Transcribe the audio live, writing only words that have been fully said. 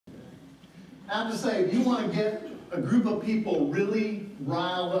I have to say, if you want to get a group of people really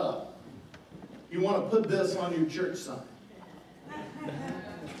riled up, you want to put this on your church sign.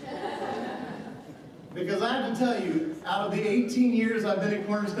 Because I have to tell you, out of the 18 years I've been at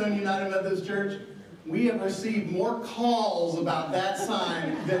Cornerstone United Methodist Church, we have received more calls about that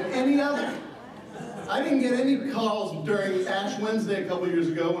sign than any other. I didn't get any calls during Ash Wednesday a couple years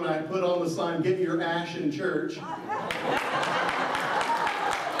ago when I put on the sign, "Get your ash in church."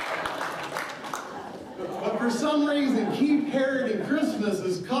 But for some reason, Keep Herod Christmas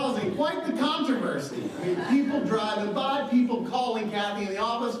is causing quite the controversy. I mean, people driving by, people calling Kathy in the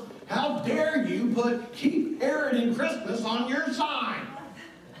office, "How dare you put Keep Herod Christmas on your sign?"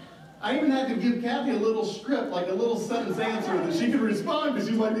 I even had to give Kathy a little script, like a little sentence answer that she could respond, because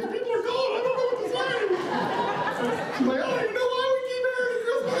she's like, "These people are calling, I don't know what to say." She's like, "I don't even know why we keep Herod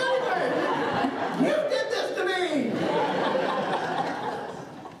Christmas anyway. You did this to me."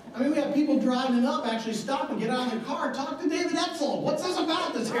 I mean, we have people driving up, actually stop and get out of their car, talk to David Etzel. "What's this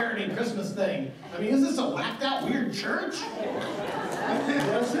about, this Herod Christmas thing? I mean, is this a whacked out weird church?"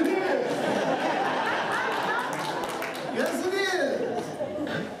 Yes, it is. Yes, it is.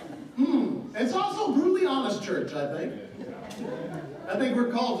 It's also a brutally honest church, I think. I think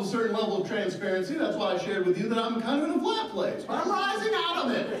we're called to a certain level of transparency. That's why I shared with you that I'm kind of in a flat place, but I'm rising out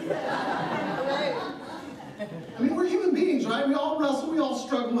of it. I mean, we're human beings, right? We all wrestle, we all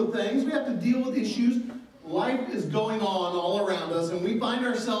struggle with things. We have to deal with issues. Life is going on all around us, and we find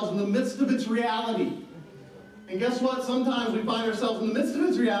ourselves in the midst of its reality. And guess what? Sometimes we find ourselves in the midst of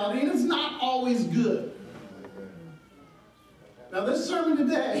its reality, and it's not always good. Now, this sermon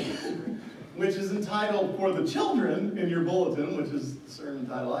today, which is entitled "For the Children" in your bulletin, which is the sermon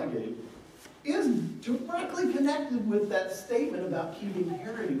title I gave, is directly connected with that statement about keeping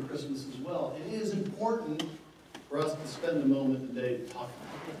Herod Christmas as well. It is important for us to spend a moment today to talk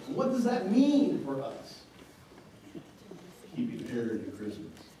about it. And what does that mean for us? Keeping Herod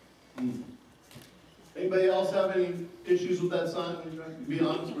Christmas. Anybody else have any issues with that sign? Be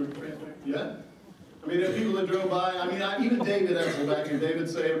honest, we're transparent. Yeah? I mean, there are people that drove by. I mean, even David Etzel back here. Everybody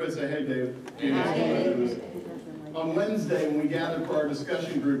say, "Hey, David." On Wednesday, when we gathered for our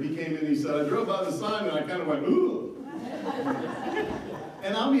discussion group, he came in and he said, "I drove by the sign and I kind of went, ooh."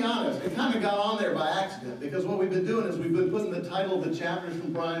 And I'll be honest, it kind of got on there by accident, because what we've been doing is we've been putting the title of the chapters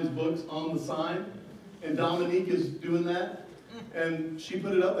from Brian's books on the sign, and Dominique is doing that, and she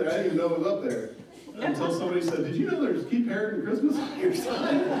put it up there. I didn't even know it was up there until somebody said, "Did you know there's Keep Herod Christmas on your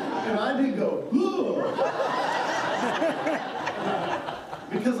sign?" And I did go, ooh.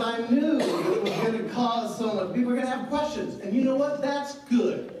 Because I knew that it was going to cause so much. People are going to have questions. And you know what? That's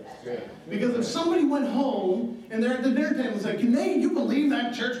good. Because if somebody went home and they're at the dinner table and said, "Can you believe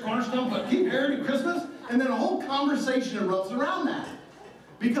that church Cornerstone put Keep Herod Christmas?" And then a whole conversation erupts around that.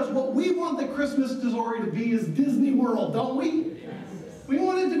 Because what we want the Christmas story to be is Disney World, don't we? We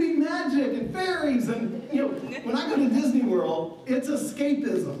want it to be magic and fairies, and when I go to Disney World, it's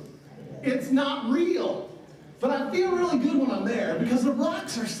escapism. It's not real. But I feel really good when I'm there because the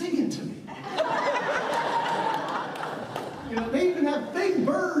rocks are singing to me. They even have fake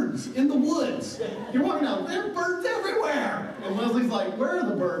birds in the woods. You're walking out, there are birds everywhere. And Leslie's like, "Where are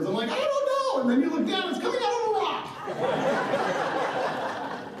the birds?" I'm like, "I don't know." And then you look down, it's coming out of a rock.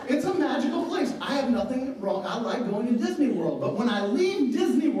 It's a magical place. I have nothing wrong. I like going to Disney World. But when I leave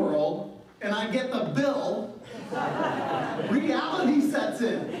Disney World and I get the bill, reality sets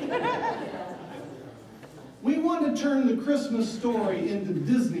in. We want to turn the Christmas story into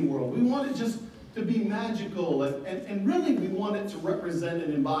Disney World. We want it just to be magical. And really we want it to represent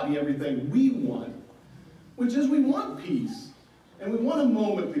and embody everything we want, which is we want peace. And we want a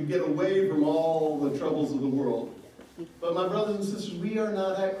moment to get away from all the troubles of the world. But my brothers and sisters, we are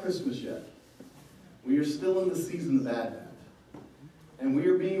not at Christmas yet. We are still in the season of Advent. And we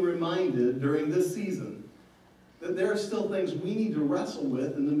are being reminded during this season that there are still things we need to wrestle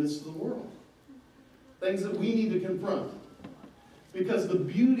with in the midst of the world. Things that we need to confront. Because the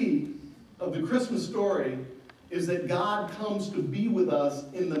beauty of the Christmas story is that God comes to be with us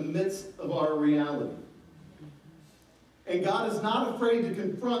in the midst of our reality. And God is not afraid to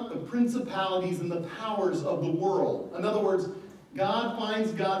confront the principalities and the powers of the world. In other words, God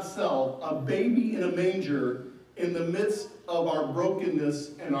finds God's self, a baby in a manger, in the midst of our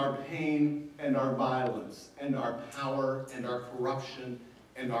brokenness and our pain and our violence and our power and our corruption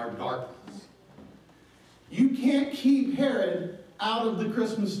and our darkness. You can't keep Herod out of the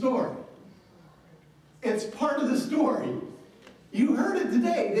Christmas story. It's part of the story. You heard it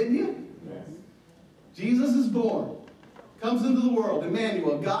today, didn't you? Yes. Jesus is born. Comes into the world,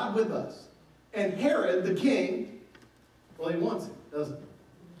 Emmanuel, God with us. And Herod, the king, well, he wants it, doesn't he?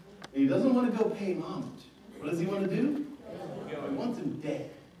 And he doesn't want to go pay him homage. What does he want to do? He wants him dead.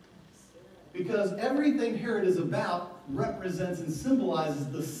 Because everything Herod is about represents and symbolizes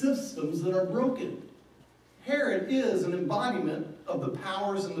the systems that are broken. Herod is an embodiment of the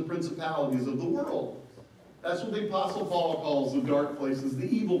powers and the principalities of the world. That's what the Apostle Paul calls the dark places, the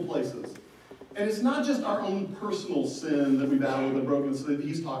evil places. And it's not just our own personal sin that we battle with, the brokenness that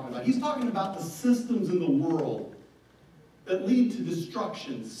he's talking about. He's talking about the systems in the world that lead to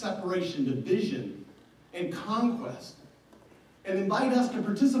destruction, separation, division, and conquest. And invite us to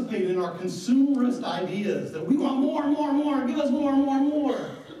participate in our consumerist ideas that we want more and more and more, give us more and more and more.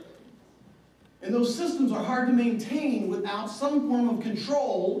 And those systems are hard to maintain without some form of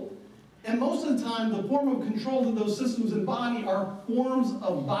control. And most of the time, the form of control that those systems embody are forms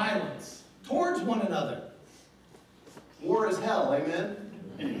of violence towards one another. War is hell,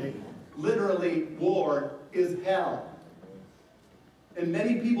 amen? Literally, war is hell. And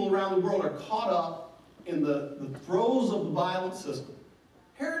many people around the world are caught up in the throes of the violent system.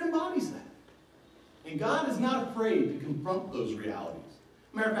 Herod embodies that. And God is not afraid to confront those realities.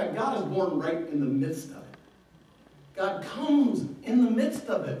 Matter of fact, God is born right in the midst of it. God comes in the midst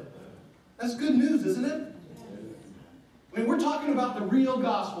of it. That's good news, isn't it? I mean, we're talking about the real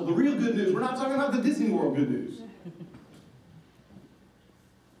gospel, the real good news. We're not talking about the Disney World good news.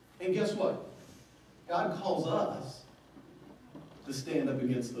 And guess what? God calls us to stand up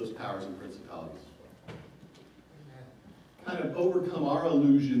against those powers and principalities. Kind of overcome our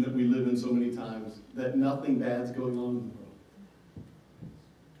illusion that we live in so many times that nothing bad's going on in the world.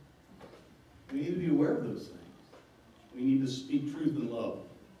 We need to be aware of those things. We need to speak truth in love.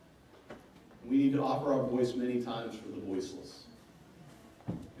 We need to offer our voice many times for the voiceless.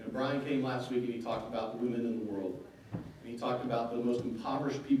 You know, Brian came last week and he talked about the women in the world. And he talked about the most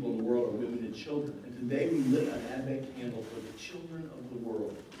impoverished people in the world are women and children. And today we lit an Advent candle for the children of the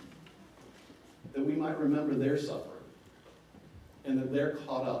world. That we might remember their suffering. And that they're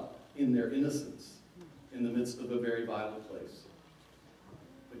caught up in their innocence in the midst of a very violent place.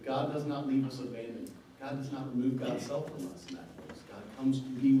 But God does not leave us abandoned. God does not remove God's self from us in that place. God comes to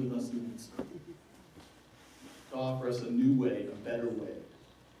be with us in the midst of it. To offer us a new way, a better way.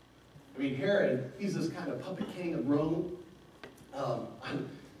 I mean, Herod, he's this kind of puppet king of Rome.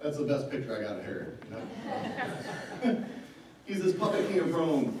 That's the best picture I got of Herod. You know? He's this puppet king of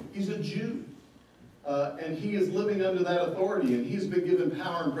Rome. He's a Jew. And he is living under that authority, and he's been given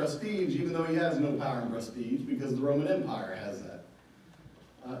power and prestige, even though he has no power and prestige, because the Roman Empire has that.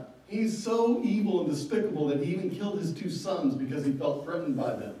 He's so evil and despicable that he even killed his 2 sons because he felt threatened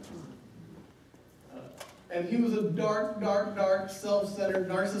by them. And he was a dark, dark, dark, self-centered,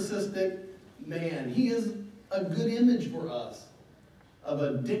 narcissistic man. He is a good image for us of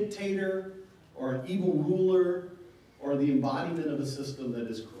a dictator or an evil ruler or the embodiment of a system that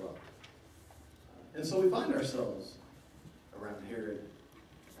is corrupt. And so we find ourselves around Herod.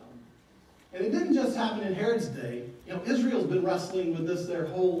 And it didn't just happen in Herod's day. You know, Israel's been wrestling with this their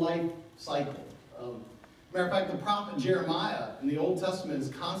whole life cycle. Matter of fact, the prophet Jeremiah in the Old Testament is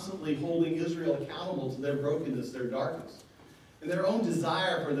constantly holding Israel accountable to their brokenness, their darkness, and their own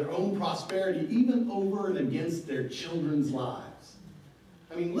desire for their own prosperity, even over and against their children's lives.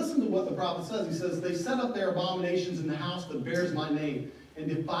 I mean, listen to what the prophet says. He says, they set up their abominations in the house that bears my name and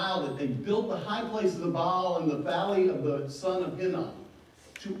defiled it. They built the high places of Baal in the valley of the son of Hinnom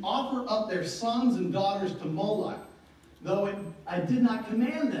to offer up their sons and daughters to Moloch. Though I did not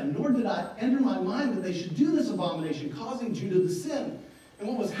command them, nor did I enter my mind that they should do this abomination, causing Judah to sin. And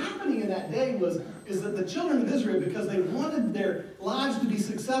what was happening in that day is that the children of Israel, because they wanted their lives to be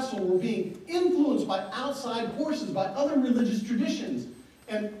successful, were being influenced by outside forces, by other religious traditions.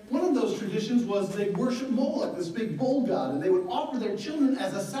 And one of those traditions was they worshiped Moloch, this big bull god, and they would offer their children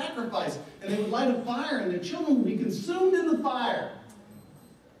as a sacrifice, and they would light a fire, and their children would be consumed in the fire.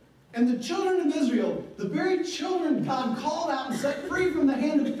 And the children of Israel, the very children God called out and set free from the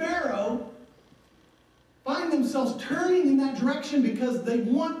hand of Pharaoh, find themselves turning in that direction because they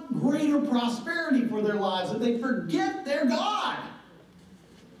want greater prosperity for their lives, and they forget their God.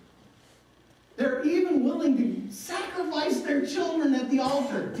 They're even willing to sacrifice their children at the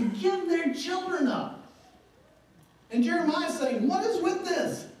altar, to give their children up. And Jeremiah is saying, what is with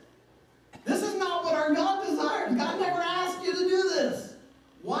this? This is not what our God desires. God never asked you to do this.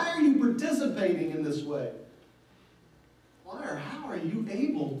 Why are you participating in this way? Why or how are you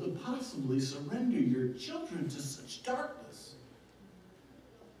able to possibly surrender your children to such darkness?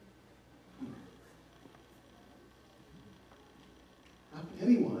 How can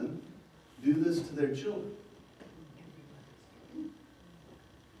anyone do this to their children?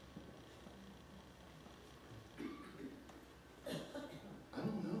 I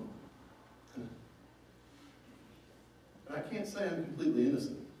don't know. But I can't say I'm completely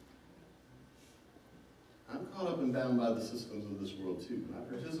innocent. I'm caught up and bound by the systems of this world too, and I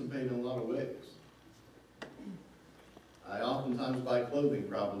participate in a lot of ways. I oftentimes buy clothing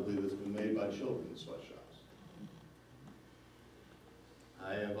probably that's been made by children in sweatshops.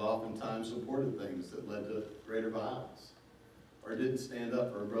 I have oftentimes supported things that led to greater violence, or didn't stand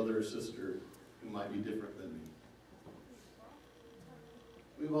up for a brother or sister who might be different than me.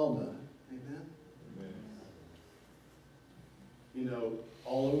 We've all done it. Amen? Amen. You know,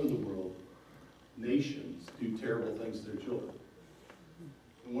 all over the world, nations do terrible things to their children.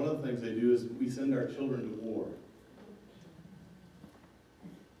 And one of the things they do is we send our children to war.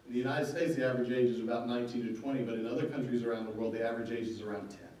 In the United States, the average age is about 19 to 20, but in other countries around the world, the average age is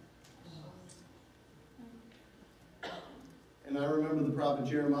around 10. And I remember the prophet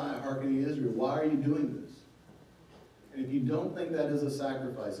Jeremiah hearkening to Israel, why are you doing this? And if you don't think that is a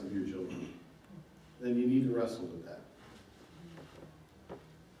sacrifice of your children, then you need to wrestle with that.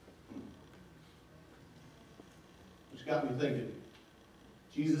 Which got me thinking.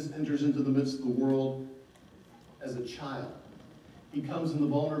 Jesus enters into the midst of the world as a child. He comes in the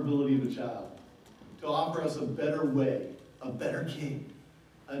vulnerability of a child to offer us a better way, a better king,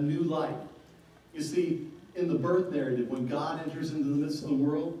 a new life. You see, in the birth narrative, when God enters into the midst of the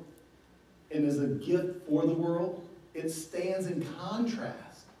world and is a gift for the world, it stands in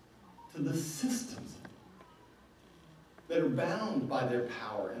contrast to the systems that are bound by their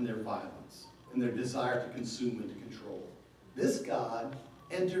power and their violence and their desire to consume and to control. This God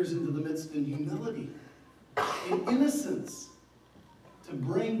enters into the midst in humility, in innocence, to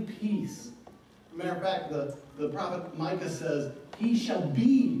bring peace. As a matter of fact, the prophet Micah says, he shall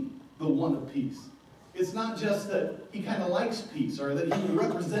be the one of peace. It's not just that he kind of likes peace or that he will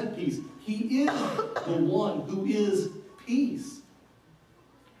represent peace. He is the one who is peace.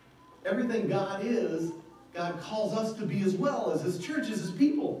 Everything God is, God calls us to be as well as his church, as his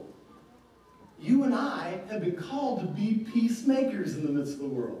people. You and I have been called to be peacemakers in the midst of the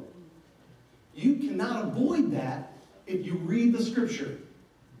world. You cannot avoid that if you read the scripture.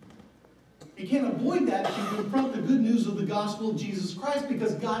 You can't avoid that if you confront the good news of the gospel of Jesus Christ,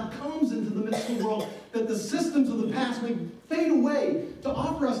 because God comes into the midst of the world that the systems of the past may fade away, to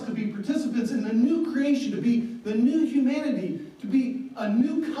offer us to be participants in the new creation, to be the new humanity, to be a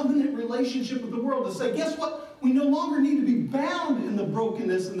new covenant relationship with the world, to say, guess what? We no longer need to be bound in the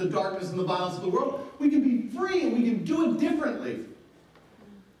brokenness and the darkness and the violence of the world. We can be free and we can do it differently.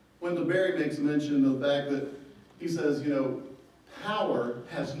 Wendell Berry makes a mention of the fact that he says, you know, power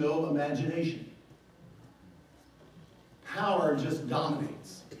has no imagination. Power just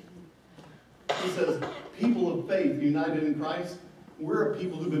dominates. He says, people of faith united in Christ, we're a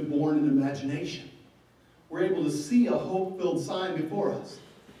people who've been born in imagination. We're able to see a hope-filled sign before us.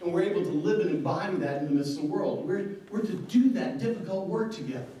 And we're able to live and embody that in the midst of the world. We're to do that difficult work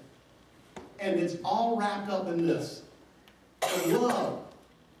together. And it's all wrapped up in this. To love.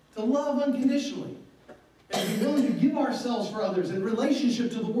 To love unconditionally. And be willing to give ourselves for others in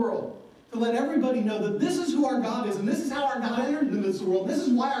relationship to the world. To let everybody know that this is who our God is, and this is how our God entered into this world. This is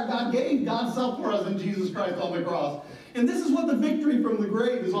why our God gave God's self for us in Jesus Christ on the cross. And this is what the victory from the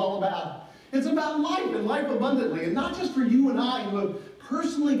grave is all about. It's about life and life abundantly. And not just for you and I who have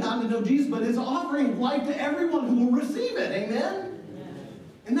personally gotten to know Jesus, but it's offering life to everyone who will receive it. Amen?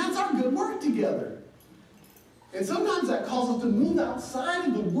 And that's our good work together. And sometimes that calls us to move outside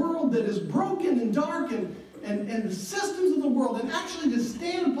of the world that is broken and dark and the systems of the world, and actually to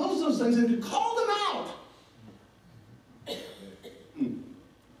stand opposed to those things and to call them out.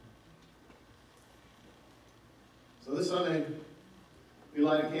 So this Sunday, we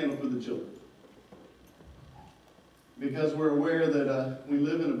light a candle for the children. Because we're aware that we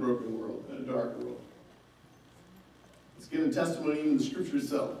live in a broken world, in a dark world. It's given testimony even in the scripture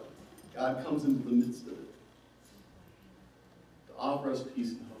itself. God comes into the midst of it to offer us peace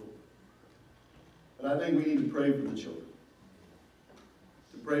and hope. But I think we need to pray for the children.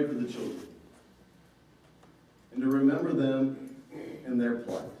 To pray for the children. And to remember them in their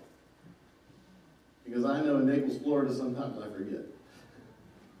plight. Because I know in Naples, Florida, sometimes I forget.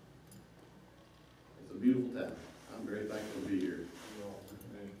 It's a beautiful town. I'm very thankful to be here.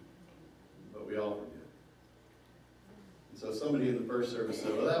 But we all forget. And so somebody in the first service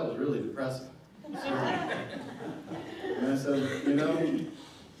said, well, that was really depressing. And I said, you know,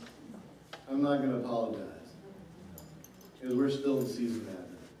 I'm not going to apologize. Because we're still in season of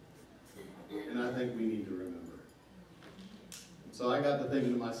Advent. And I think we need to remember. So I got to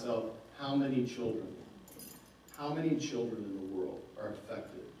thinking to myself, how many children in the world are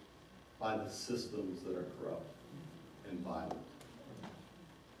affected by the systems that are corrupt and violent?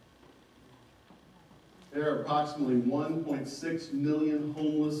 There are approximately 1.6 million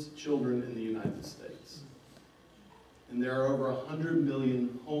homeless children in the United States. And there are over 100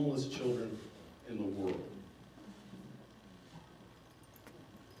 million homeless children in the world.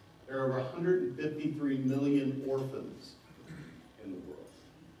 There are over 153 million orphans in the world.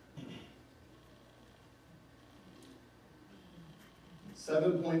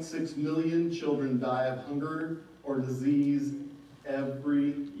 7.6 million children die of hunger or disease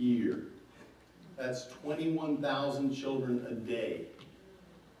every year. That's 21,000 children a day.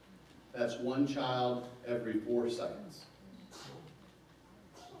 That's one child every 4 seconds.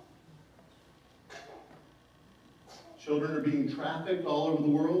 Children are being trafficked all over the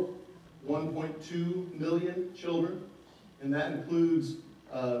world, 1.2 million children, and that includes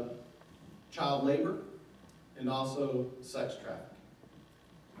child labor and also sex trafficking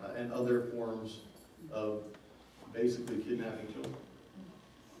and other forms of basically kidnapping children.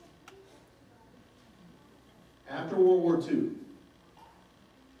 After World War II,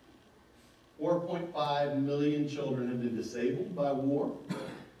 4.5 million children have been disabled by war,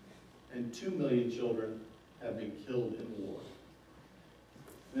 and 2 million children have been killed in war.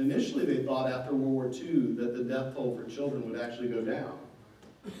 And initially they thought after World War II that the death toll for children would actually go down,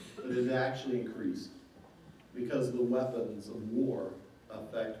 but it actually increased because the weapons of war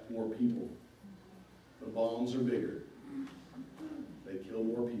affect more people. The bombs are bigger. They kill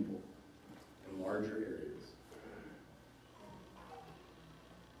more people in larger areas.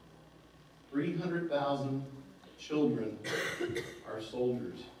 300,000 children are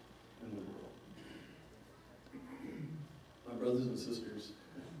soldiers in the world. My brothers and sisters,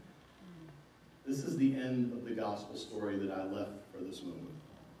 this is the end of the gospel story that I left for this moment.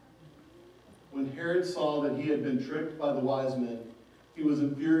 When Herod saw that he had been tricked by the wise men, he was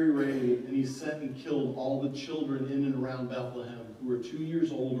infuriated, and he sent and killed all the children in and around Bethlehem who were 2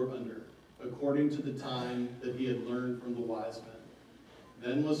 years old or under, according to the time that he had learned from the wise men.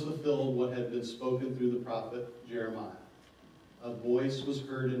 Then was fulfilled what had been spoken through the prophet Jeremiah. A voice was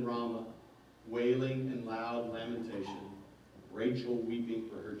heard in Ramah, wailing and loud lamentation, Rachel weeping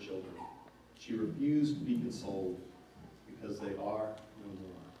for her children. She refused to be consoled because they are no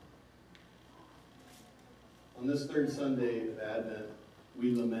more. On this third Sunday of Advent,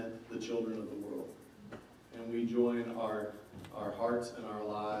 we lament the children of the world. And we join our hearts and our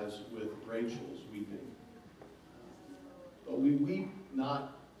lives with Rachel's weeping. But we weep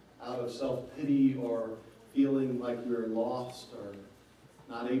not out of self-pity or feeling like we're lost or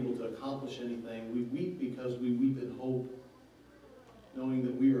not able to accomplish anything. We weep because we weep in hope, knowing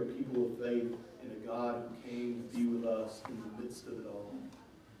that we are people of faith in a God who came to be with us in the midst of it all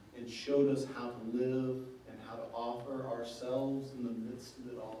and showed us how to live and how to offer ourselves in the midst of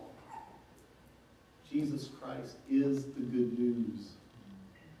it all. Jesus Christ is the good news,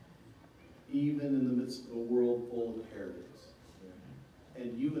 even in the midst of a world full of heretics.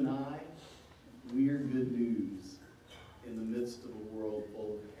 And you and I, we are good news in the midst of a world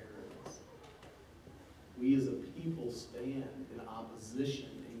full of heretics. We as a people stand in opposition,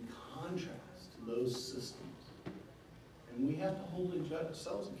 in contrast to those systems. And we have to hold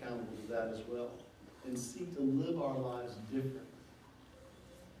ourselves accountable to that as well and seek to live our lives differently.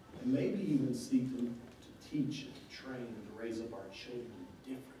 And maybe even seek to teach and to train and to raise up our children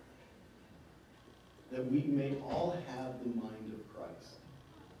differently. That we may all have the mind of Christ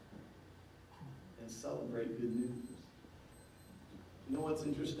and celebrate good news. You know what's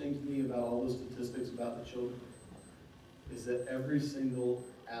interesting to me about all those statistics about the children? Is that every single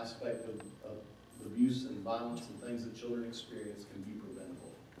aspect of abuse and violence and things that children experience can be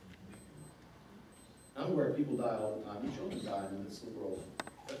preventable. I'm aware people die all the time, and children die in the midst of the world.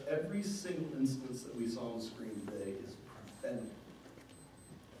 But every single instance that we saw on the screen today is preventable.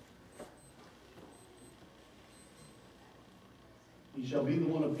 He shall be the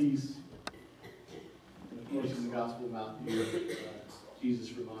one of peace. And of course, in the Gospel of Matthew,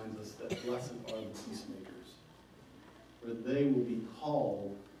 Jesus reminds us that blessed are the peacemakers, for they will be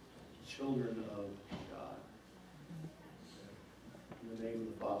called children of God. In the name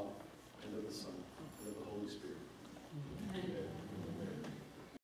of the Father, and of the Son,